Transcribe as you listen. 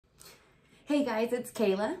Hey guys, it's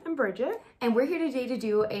Kayla. I'm Bridget. And we're here today to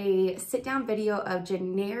do a sit-down video of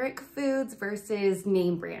generic foods versus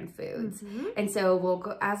name brand foods. And so we'll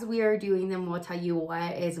go, as we are doing them, we'll tell you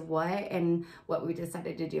what is what and what we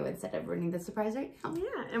decided to do instead of running the surprise right now.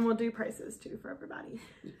 Yeah, and we'll do prices too for everybody.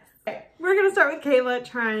 Yes. Okay, we're gonna start with Kayla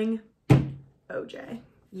trying OJ.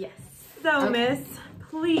 Yes. So Miss,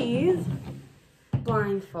 please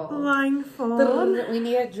Blindfold. blindfold. We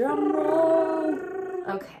need a drum roll.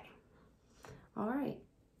 Okay. All right.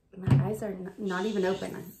 My eyes are not even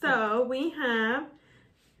open. So we have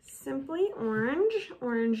Simply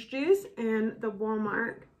orange juice, and the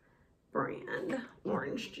Walmart brand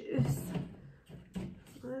orange juice.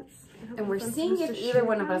 And we're seeing if either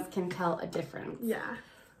one of us can tell a difference. Yeah.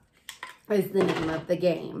 Is the name of the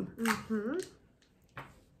game.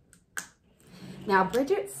 Now,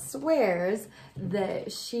 Bridget swears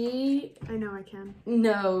that she I know I can.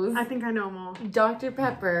 knows I think I know them all. Dr.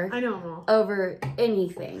 Pepper I know them all. over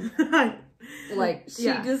anything. Like, she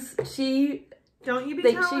Don't you be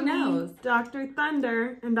thinks telling she knows. me Dr.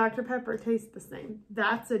 Thunder and Dr. Pepper taste the same.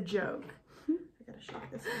 That's a joke. I gotta shake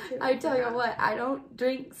this one too. I tell you what, I don't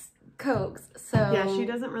drink Cokes, so. Yeah, she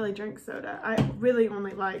doesn't really drink soda. I really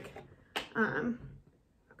only like,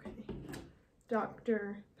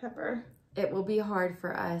 Dr. Pepper. It will be hard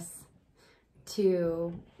for us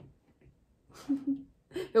to,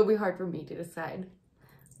 it'll be hard for me to decide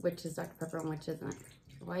which is Dr. Pepper and which isn't.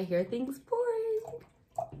 So I hear things boring.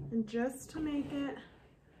 And just to make it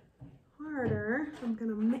harder, I'm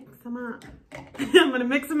gonna mix them up. I'm gonna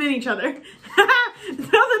mix them in each other. Tell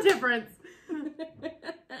the difference.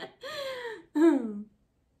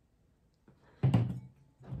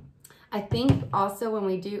 I think also when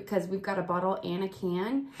we do, because we've got a bottle and a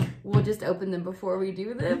can, we'll just open them before we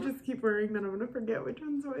do I them. just keep worrying that I'm gonna forget which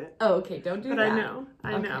one's which. Oh, okay, don't do that. But I know.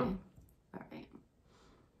 I know. All right.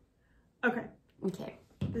 Okay. Okay.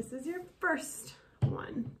 This is your first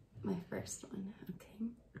one. My first one.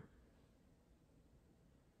 Okay.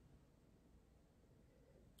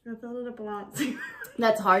 I filled it up a lot.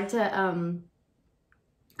 That's hard to,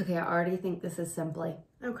 okay, I already think this is Simply.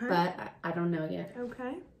 Okay. But I don't know yet.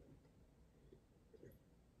 Okay.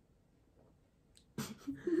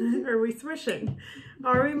 Are we swishing?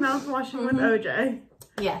 Are we mouthwashing with OJ?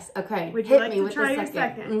 Yes, okay. Would you like to try your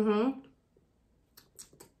second?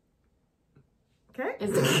 Okay.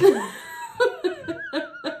 Is it?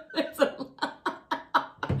 It's a lot.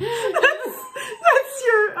 That's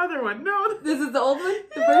your other one. No. This is the old one?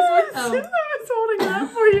 The first one? I was holding that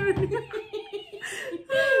for you.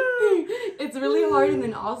 It's really hard, and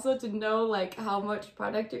then also to know like how much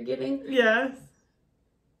product you're getting. Yes.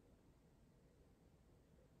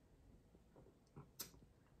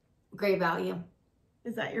 Great value.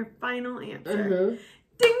 Is that your final answer? Mm-hmm.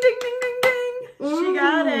 Ding, ding, ding, ding, ding. She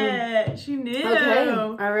got it. She knew. Okay.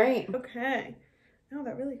 All right. Okay. Oh,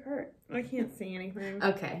 that really hurt. I can't see anything.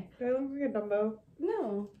 Okay. Do I look like a Dumbo?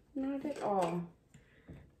 No, not at all.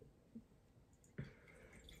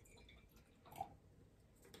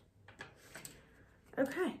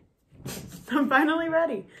 Okay. I'm finally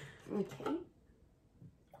ready. Okay.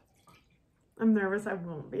 I'm nervous I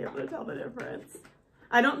won't be able to tell the difference.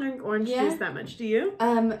 I don't drink orange juice that much. Do you?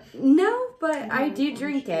 No, but I do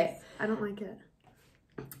drink it. I don't like it.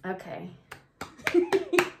 Okay.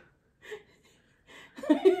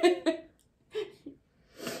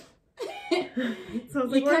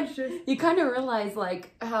 Sounds like orange juice. You kind of realize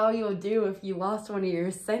like how you'll do if you lost one of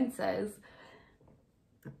your senses.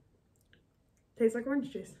 Tastes like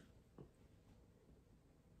orange juice.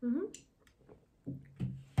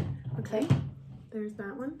 Okay. There's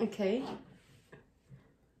that one. Okay.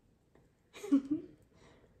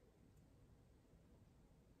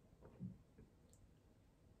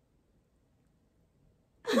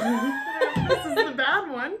 This is the bad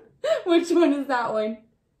one. Which one is that one?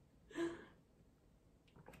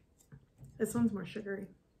 This one's more sugary.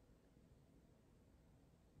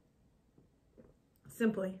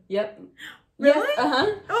 Simply. Yep. Really? Yes, uh-huh.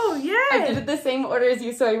 Oh, yay! I did it the same order as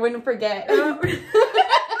you so I wouldn't forget. That's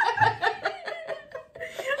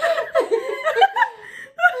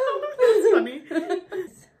funny.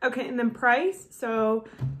 Okay, and then price. So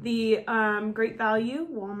the Great Value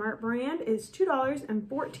Walmart brand is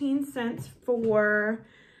 $2.14 for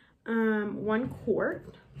 1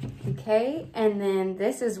 quart. Okay, and then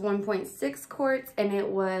this is 1.6 quarts and it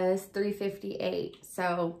was $3.58.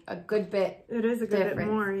 So a good bit. It is a good bit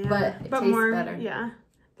more, yeah. But it tastes more better. Yeah.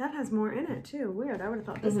 That has more in it too. Weird. I would have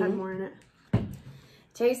thought this had more in it.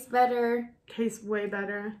 Tastes better. Tastes way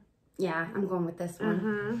better. Yeah, I'm going with this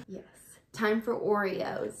one. Yes. Time for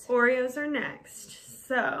Oreos. Oreos are next.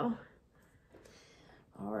 So.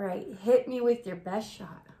 All right. right. Hit me with your best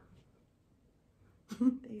shot.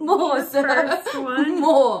 More, first one.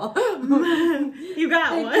 More. You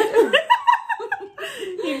got one.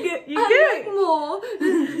 you good. More.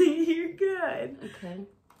 You're good. Okay.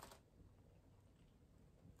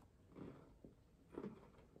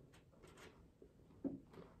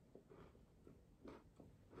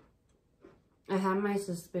 I have my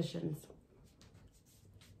suspicions.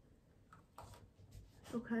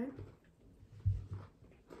 Okay.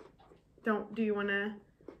 Do you want to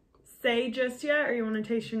say just yet, or you want to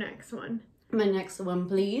taste your next one? My next one,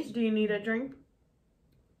 please. Do you need a drink?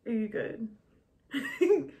 Are you good?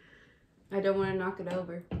 I don't want to knock it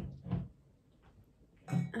over.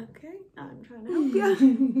 Okay, I'm trying to help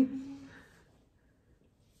you.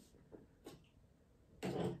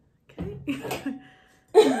 Okay.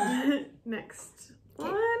 Next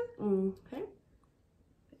one. Okay.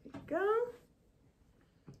 There you go.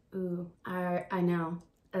 Ooh, I know.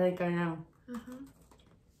 I think I know.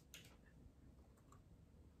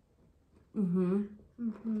 Mm-hmm.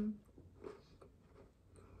 Mm-hmm.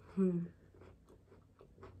 Hmm.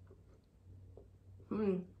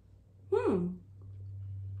 Hmm. Hmm.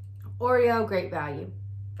 Oreo, great value.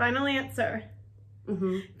 Final answer.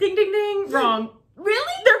 Mm-hmm. Ding, ding, ding. Wrong.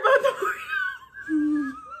 Really? They're both Oreo.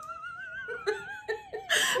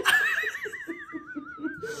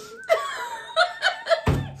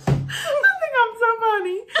 I think I'm so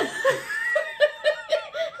funny.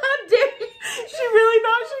 How dare you? She really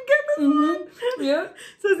thought she'd get this one? Yep.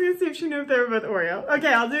 So I was going to see if she knew if they were both Oreo.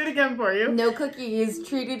 Okay, I'll do it again for you. No cookie is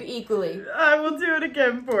treated equally. I will do it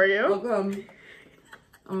again for you. Okay.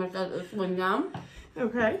 I'm going to set this one down.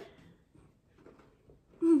 Okay.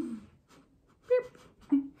 Beep.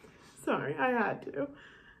 Sorry, I had to.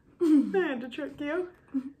 I had to trick you.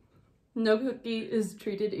 No cookie is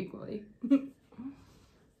treated equally.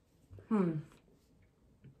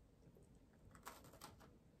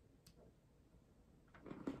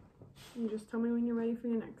 You just tell me when you're ready for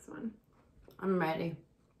your next one. I'm ready.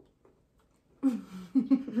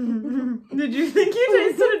 Did you think you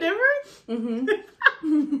tasted a difference?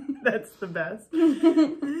 Mm-hmm. That's the best.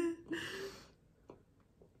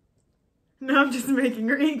 Now I'm just making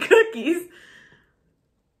her eat cookies.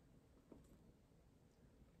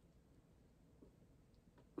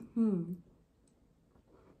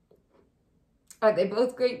 Are they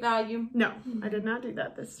both great value? No, I did not do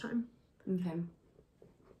that this time. Okay.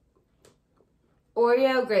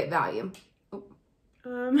 Oreo, great value.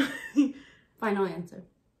 Final answer.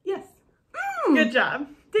 Yes. Good job.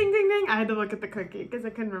 Ding, ding, ding. I had to look at the cookie because I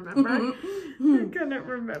couldn't remember. I couldn't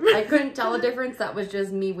remember. I couldn't tell a difference. That was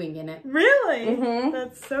just me winging it. Really?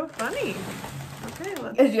 That's so funny. Okay,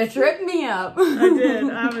 let's... You tripped me up. I did.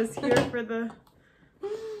 I was here for the...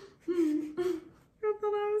 I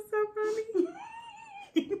thought I was so funny.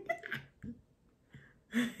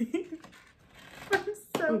 I'm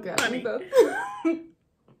so funny.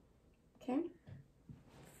 Okay.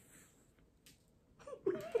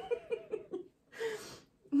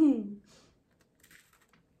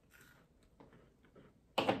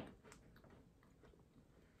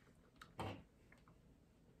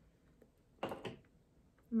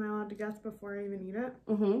 Am I allowed to guess before I even eat it?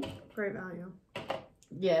 Great value.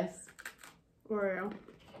 Yes. Oreo.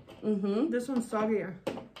 This one's soggier.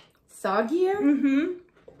 Soggier?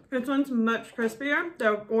 This one's much crispier,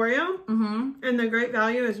 the Oreo. And the great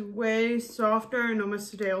value is way softer and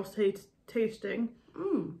almost stale tasting.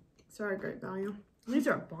 Sorry, great value. These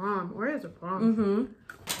are a bomb. Oreos are bomb.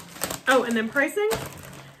 Oh, and then pricing.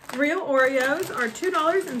 Real Oreos are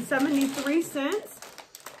 $2.73.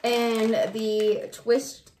 And the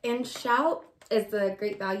Twist and Shout is the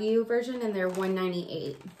great value version, and they're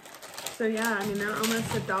 $1.98. So yeah, I mean, they're almost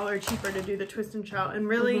 $1 cheaper to do the Twist and Shout. And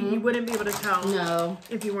really, you wouldn't be able to tell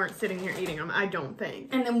if you weren't sitting here eating them, I don't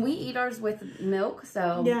think. And then we eat ours with milk,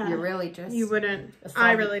 so you're really just... You wouldn't.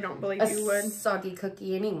 I really don't believe you would. A soggy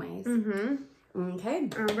cookie anyways. Okay.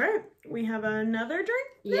 All right. We have another drink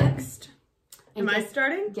next. And Am I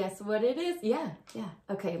starting? Guess what it is? Yeah.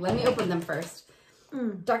 Okay, let me open them first.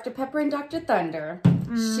 Dr. Pepper and Dr. Thunder.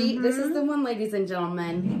 This is the one, ladies and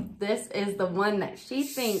gentlemen. This is the one that she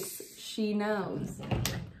thinks she knows.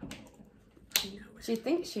 She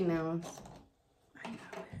thinks she knows. I know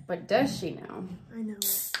it. But does she know? I know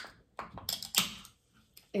it.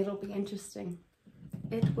 It'll be interesting.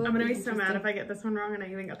 It will. I'm gonna be so mad if I get this one wrong and I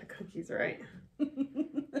even got the cookies right.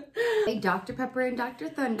 Hey, Dr. Pepper and Dr.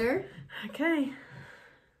 Thunder. Okay.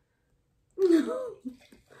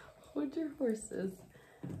 Hold your horses.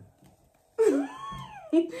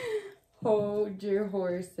 Hold your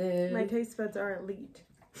horses. My taste buds are elite.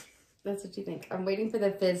 That's what you think. I'm waiting for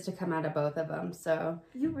the fizz to come out of both of them, so...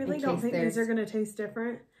 You really don't think these are going to taste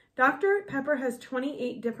different? Dr. Pepper has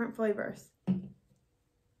 28 different flavors.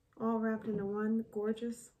 All wrapped into one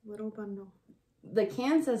gorgeous little bundle. The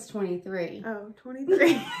can says 23. Oh,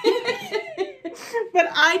 23. But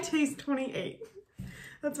I taste 28.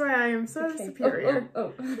 That's why I am so superior.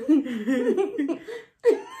 Oh.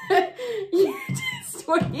 You taste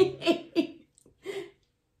 28.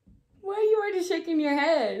 Why are you already shaking your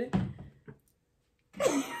head?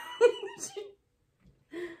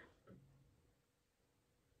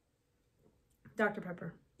 Dr.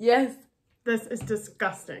 Pepper. Yes. This is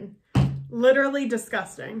disgusting. Literally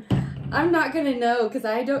disgusting. I'm not gonna know because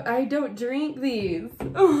I don't drink these.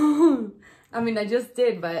 I mean, I just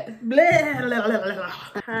did, but. Blah, blah, blah, blah.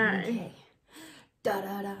 Hi. Okay. Da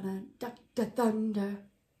da da da. Dr. Thunder.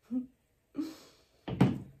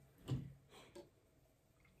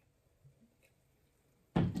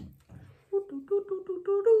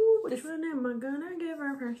 Which one am I gonna give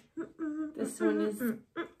her first? This one is.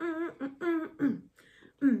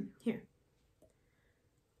 Here.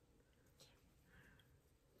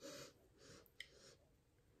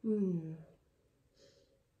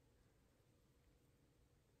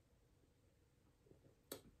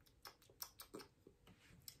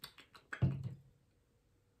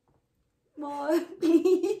 More,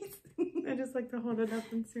 please. I just like to hold it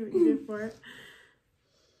up and see what you do for it.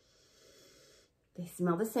 They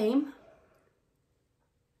smell the same.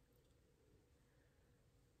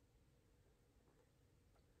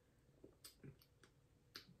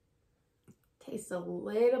 Tastes a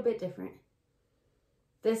little bit different.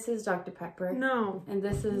 This is Dr. Pepper. No. And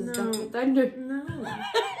this is Dr. Thunder. No.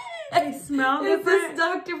 They smell different. Is this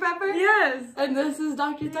Dr. Pepper? Yes. And this is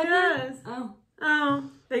Dr. Thunder? Yes. Oh. Oh,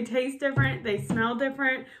 they taste different. They smell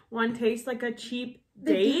different. One tastes like a cheap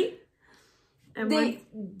date. And they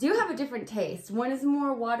do have a different taste. One is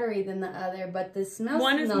more watery than the other, but the smell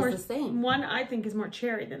smells the same. One I think is more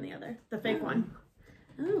cherry than the other. The fake one.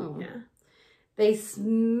 Oh. Yeah. They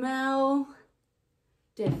smell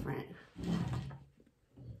different.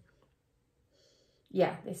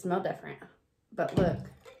 Yeah, they smell different. But look,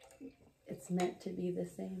 it's meant to be the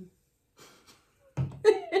same.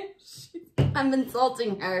 I'm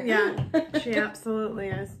insulting her. Yeah, she absolutely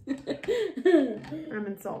is. I'm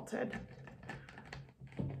insulted.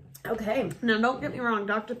 Okay. Now, don't get me wrong.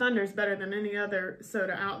 Dr. Thunder is better than any other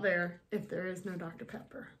soda out there if there is no Dr.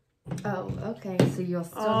 Pepper. Oh, okay. So you'll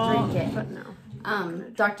still drink it. But no.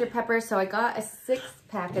 Dr. Pepper. So I got a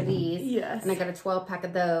 6-pack of these. Yes. And I got a 12-pack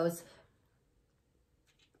of those.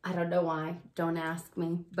 I don't know why. Don't ask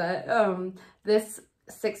me. But this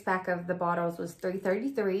 6-pack of the bottles was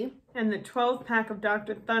 $3.33. And the 12-pack of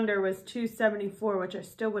Dr. Thunder was $2.74, which I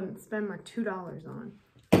still wouldn't spend my $2 on.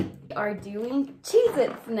 We are doing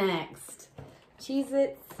Cheez-Its next.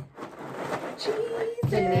 Cheez-Its.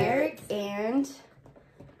 Generic and...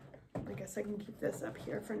 I guess I can keep this up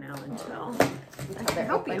here for now until I can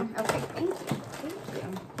help you. Okay, thank you. Thank you.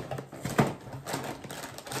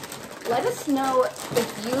 Let us know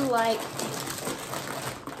if you like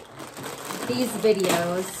these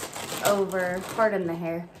videos over, pardon the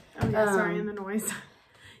hair. Oh yeah, sorry, and the noise.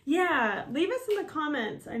 Yeah, leave us in the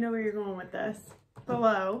comments. I know where you're going with this.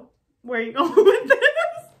 Below. Where are you going with this?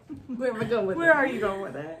 Where am I going with it? Where are you going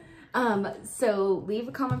with it? So leave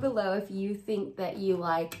a comment below if you think that you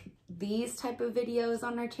like these type of videos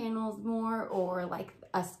on our channels more, or like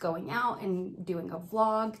us going out and doing a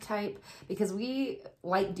vlog type, because we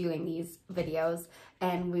like doing these videos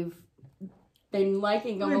and we've been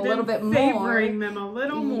liking them a little bit more. Favoring them a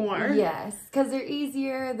little more. Yes, because they're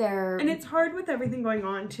easier. And it's hard with everything going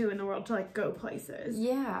on too in the world to like go places.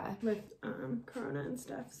 Yeah. With Corona and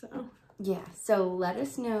stuff, so. Yeah, so let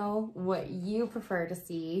us know what you prefer to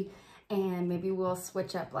see, and maybe we'll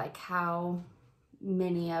switch up like how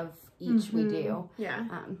many of each we do. Yeah.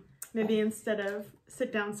 Maybe instead of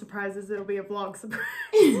sit-down surprises, it'll be a vlog surprise.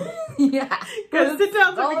 Yeah. Because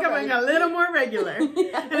sit-downs are becoming a little more regular.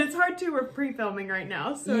 Yeah. And it's hard too, we're pre-filming right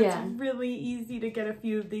now. So it's really easy to get a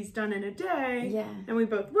few of these done in a day. Yeah. And we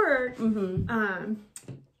both work.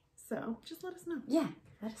 So just let us know. Yeah,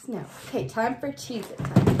 let us know. Okay, time for Cheez-It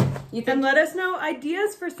time. And let us know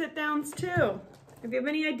ideas for sit-downs too. If you have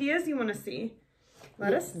any ideas you want to see,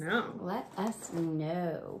 let us know. Let us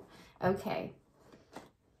know. Okay.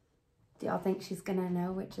 Do y'all think she's gonna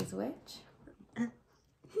know which is which?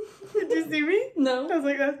 Did you see me? No. I was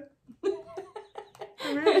like,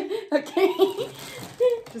 all right. Okay.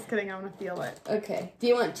 Just kidding, I want to feel it. Okay. Do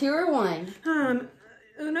you want 2 or 1?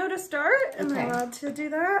 Uno to start. Am I allowed to do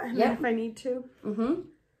that? And then if I need to.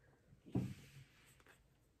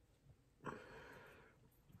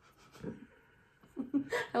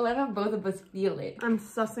 I love how both of us feel it. I'm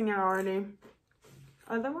sussing it already.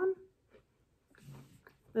 Other one?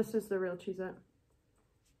 This is the real Cheez-It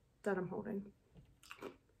that I'm holding.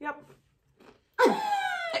 Yep.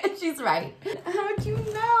 She's right. How'd you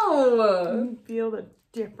know? You feel the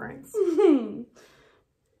difference. All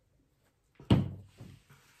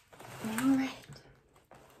right.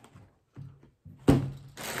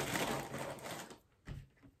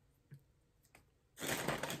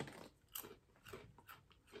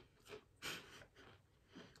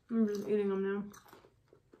 I'm just eating them now.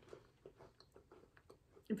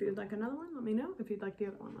 If you'd like another one, let me know. If you'd like the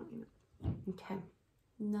other one, let me know. Okay.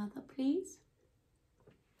 Another, please.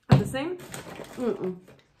 The same? Mm-mm.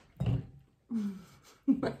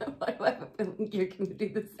 Why do I have a feeling you're going to do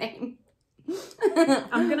the same?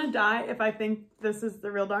 I'm going to die if I think this is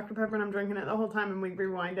the real Dr. Pepper and I'm drinking it the whole time and we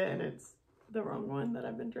rewind it and it's the wrong one that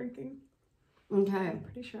I've been drinking. Okay. I'm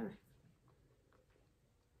pretty sure.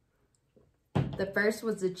 The first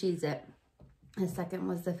was the Cheez-It. The second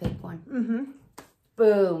was the fake one. Mm-hmm.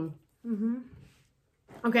 Boom. Mm-hmm.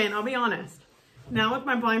 Okay, and I'll be honest. Now with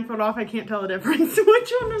my blindfold off, I can't tell the difference.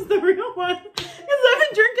 Which one was the real one? Because I've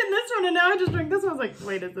been drinking this one and now I just drink this one. I was like,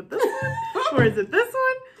 wait, is it this one? Or is it this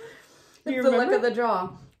one? Do you It's the remember? look of the draw.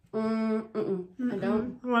 I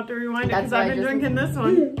don't. We'll have to rewind it That's because why I've I been just- drinking this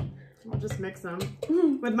one. I'll just mix them.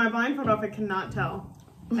 With my blindfold off, I cannot tell.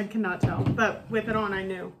 I cannot tell. But with it on, I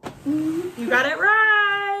knew. You got it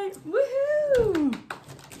right! Woohoo!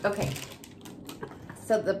 Okay.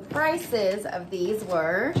 So the prices of these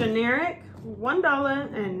were... Generic,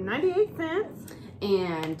 $1.98.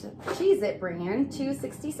 And Cheez-It brand,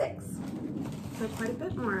 $2.66. So quite a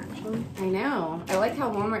bit more, actually. I know. I like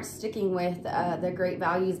how Walmart's sticking with the great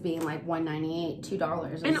values being like $1.98,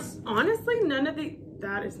 $2. And honestly, none of the...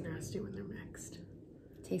 That is nasty when they're mixed.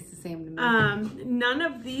 Tastes the same to me. None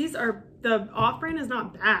of these are... The off-brand is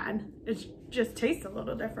not bad. It just tastes a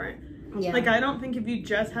little different. Yeah. Like, I don't think if you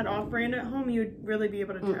just had off-brand at home, you'd really be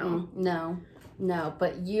able to tell. No.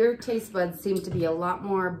 But your taste buds seem to be a lot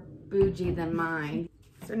more bougie than mine.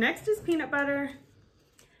 So next is peanut butter.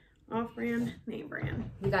 Off-brand, name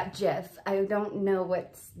brand. We got Jif. I don't know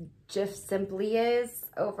what Jif Simply is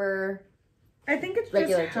over... I think it's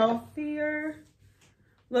regular just healthier.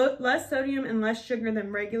 Less sodium and less sugar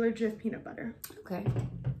than regular Jif peanut butter. Okay.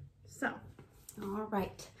 So. All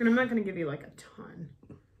right. And I'm not going to give you like a ton.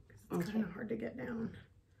 It's Okay. kind of hard to get down.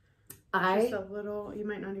 I Just a little. You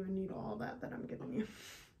might not even need all that I'm giving you.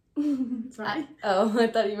 Sorry. I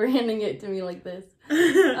thought you were handing it to me like this.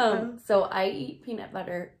 So I eat peanut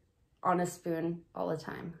butter on a spoon all the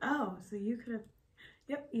time. Oh, so you could have.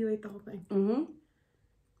 Yep, you ate the whole thing.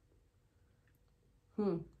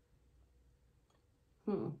 I'm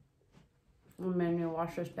gonna need to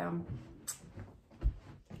wash this down.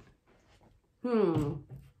 I'm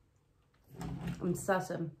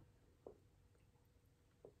sussing.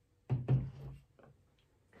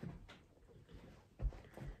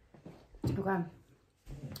 Okay.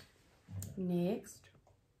 Next.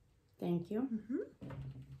 Thank you.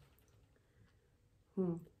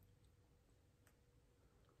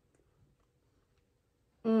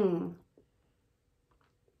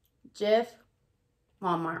 Jif,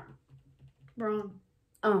 Walmart. Wrong.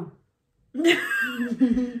 Oh. Yeah,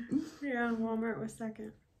 Walmart was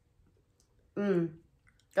second. Go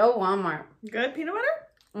Walmart. Good peanut butter?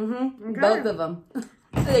 Okay. Both of them.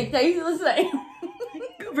 They taste the same.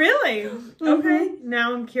 Really? Okay.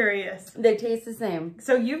 Now I'm curious. They taste the same.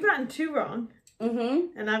 So you've gotten 2 wrong.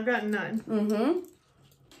 And I've gotten none.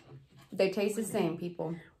 They taste the same,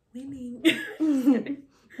 people. Winning.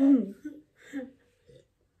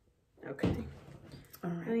 Okay. All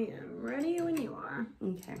right. I am ready when you are.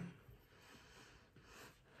 Okay.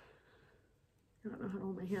 I don't know how to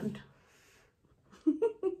hold my hand.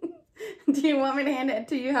 Do you want me to hand it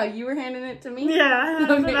to you how you were handing it to me? Yeah,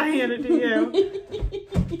 that's what I handed to you.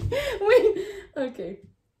 Wait. Okay.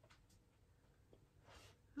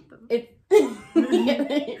 It.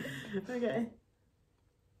 Okay.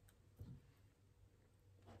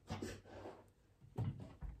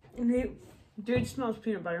 Dude smells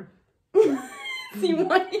peanut butter. See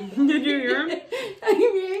what? Did you hear him? I'm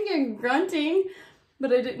hearing you grunting,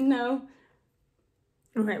 but I didn't know.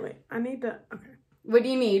 Okay, wait. I need to. Okay. What do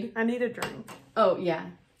you need? I need a drink. Oh, yeah.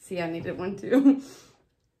 See, I needed one too.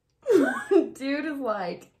 Dude is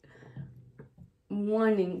like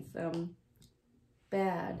wanting some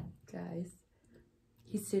bad, guys.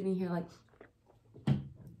 He's sitting here like,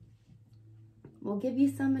 we'll give you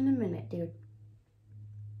some in a minute, dude.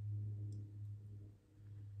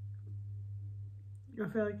 I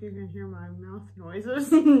feel like you can hear my mouth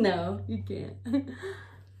noises. No, you can't.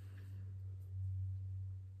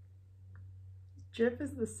 Jif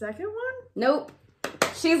is the second one? Nope.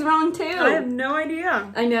 She's wrong too. I have no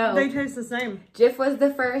idea. I know. They taste the same. Jif was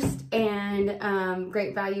the first and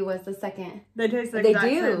Great Value was the second. They taste the exact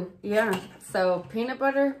same. They do. Yeah. So peanut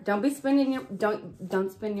butter, don't be spending your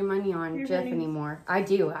don't spend your money on Jif anymore. I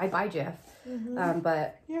do. I buy Jif.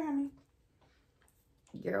 But yeah, honey.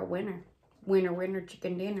 You're a winner. Winner, winner,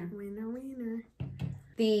 chicken dinner. Winner, winner.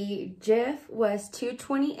 The Jif was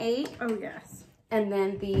 $2.28. Oh yes. And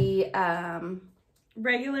then the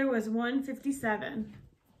regular was $1.57.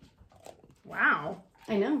 Wow.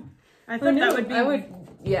 I know. I thought that would be.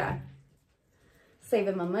 Yeah.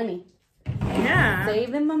 Saving my money. Yeah.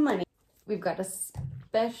 Saving my money. We've got a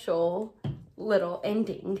special little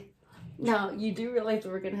ending. Now, you do realize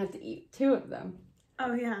we're going to have to eat 2 of them.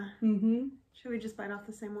 Oh, yeah. Mm-hmm. Should we just bite off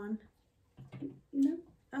the same one? No.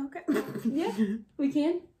 Okay. Yeah, we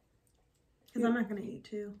can. Because I'm not going to eat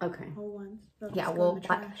 2 whole ones. Yeah,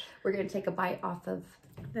 we're going to take a bite off of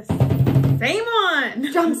this same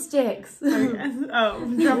one. Drumsticks. Oh,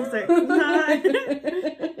 drumsticks.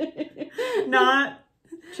 Not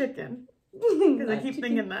chicken. Because I keep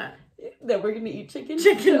thinking that. That we're going to eat chicken?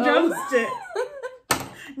 Chicken drumsticks.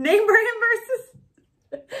 Name brand versus...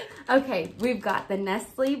 Okay, we've got the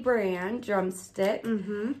Nestle brand drumstick,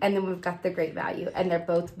 and then we've got the Great Value, and they're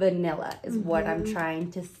both vanilla, is what I'm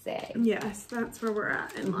trying to say. Yes, that's where we're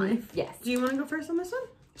at in life. Yes. Do you want to go first on this one?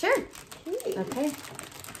 Sure. Okay.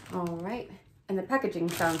 All right. And the packaging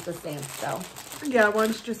sounds the same, so. Yeah,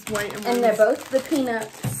 one's just white and they're both the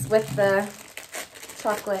peanuts with the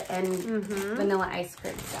chocolate and vanilla ice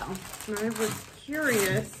cream, so. I was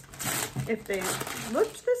curious if they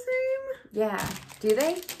looked the same. Yeah. Do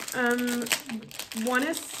they? One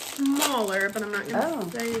is smaller, but I'm not going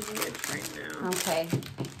to say which right now. Okay.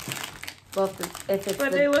 Well,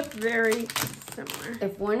 but they look very similar.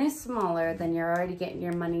 If one is smaller, then you're already getting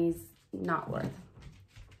your money's not worth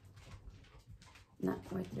your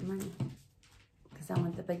money. Because I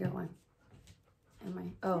want the bigger one. Am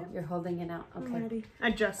I? Oh, you're holding it out. Okay. I'm ready.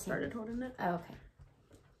 I just started holding it. Oh, okay.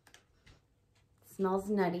 Smells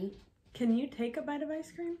nutty. Can you take a bite of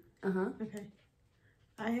ice cream? Okay.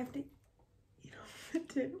 I have to eat off it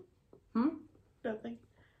too. Nothing.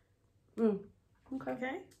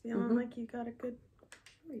 Okay. Feeling like you got a good...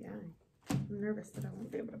 Oh, yeah. I'm nervous that I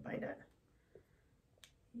won't be able to bite it.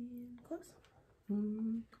 And close.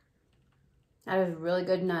 That is really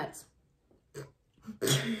good nuts.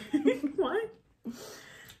 What?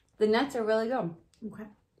 The nuts are really good. Okay.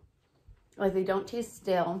 Like, they don't taste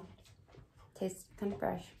stale. Taste kind of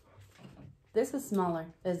fresh. This is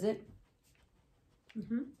smaller, is it?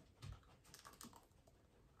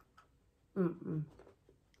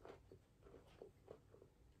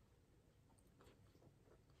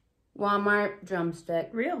 Walmart drumstick.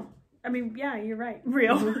 Real. I mean, yeah, you're right.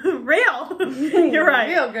 Real. Real. You're right.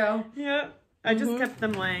 Real, girl. Yep. I just kept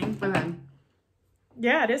them laying. Okay.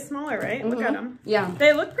 Yeah, it is smaller, right? Look at them. Yeah.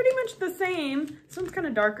 They look pretty much the same. This one's kind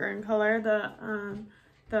of darker in color, the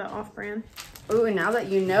off-brand. Ooh, and now that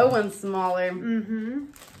you know one's smaller.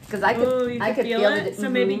 Because I could feel it. So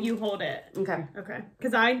maybe you hold it. Okay. Okay.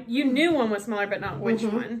 Because you knew one was smaller, but not which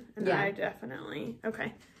one. And I definitely.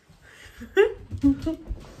 Okay.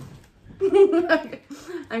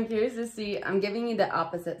 I'm curious to see. I'm giving you the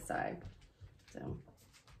opposite side. So.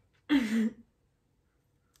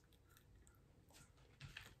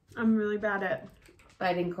 I'm really bad at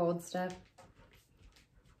biting cold stuff.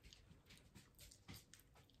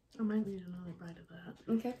 I might need another bite of that.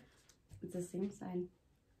 Okay. It's the same side.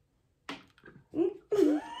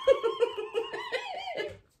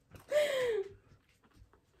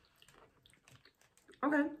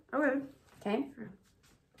 Okay. Okay. Okay.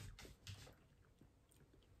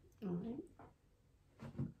 All right.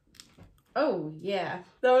 Oh, yeah.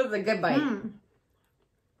 That was a good bite.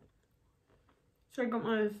 Second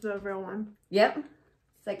one is the real one. Yep.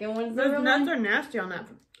 Second one's the real one. Those nuts are nasty on that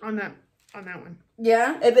one.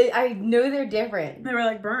 Yeah? I know they're different. They were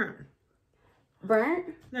like burnt.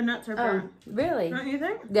 Burnt? The nuts are burnt. Oh, really? Don't you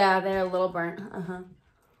think? Yeah, they're a little burnt.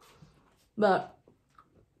 But.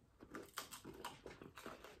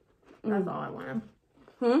 That's all I wanted.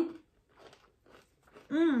 Oh,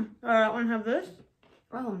 that one have this?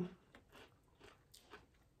 Oh.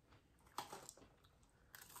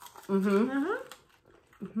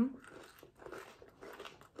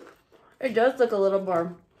 It does look a little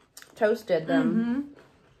more toasted than.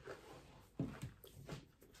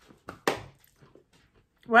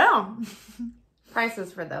 Well.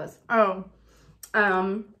 Prices for those. Oh.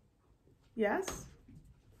 Yes.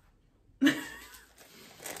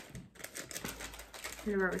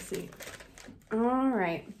 Here's our receipt. All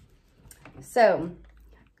right. So,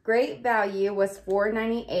 Great Value was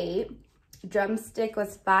 $4.98. Drumstick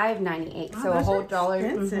was $5.98. Wow, so a whole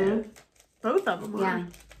 $1. Both of them are. Yeah,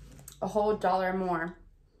 a whole $1 more.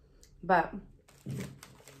 But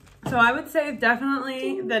so I would say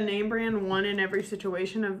definitely the name brand won in every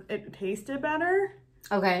situation of it tasted better.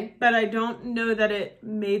 okay. But I don't know that it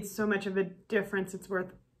made so much of a difference it's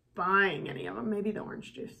worth buying any of them. Maybe the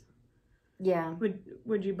orange juice. Yeah.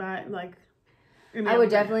 Would you buy like? I would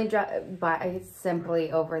definitely buy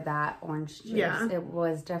Simply over that orange juice. Yeah. It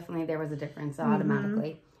was definitely, there was a difference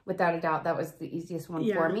automatically. Without a doubt, that was the easiest one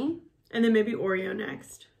for me. And then maybe Oreo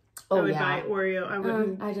next. Oh, I would buy Oreo. I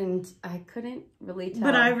wouldn't. I couldn't really tell.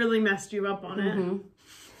 But I really messed you up on it.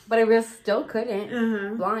 But I really still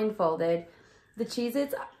couldn't. Blindfolded. The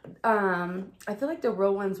Cheez-Its, I feel like the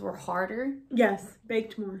real ones were harder. Yes,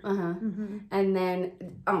 baked more. And then,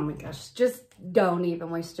 oh my gosh, just don't even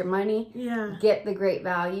waste your money. Yeah. Get the Great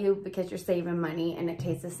Value because you're saving money and it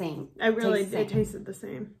tastes the same. It tasted the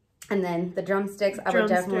same. And then the drumsticks, I would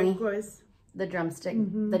definitely... The drumstick,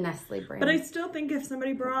 the Nestle brand. But I still think if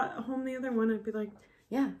somebody brought home the other one, I'd be like...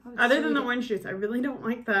 Yeah. Other than the orange juice, I really don't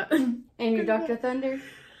like that. And your Dr. Thunder?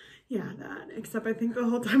 Yeah, that. Except I think the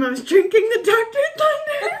whole time I was drinking the Dr.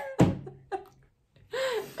 Thunder.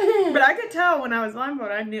 But I could tell when I was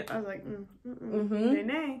blindfolded. I was like,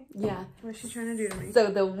 nay. Yeah. What's she trying to do to me? So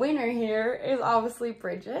the winner here is obviously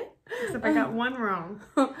Bridget. Except I got one wrong.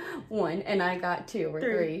 One, and I got two or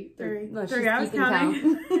three. No, three. I was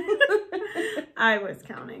counting. I was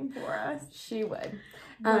counting for us. She would.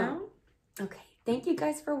 Well, okay. Thank you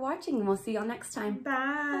guys for watching, and we'll see y'all next time.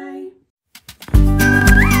 Bye.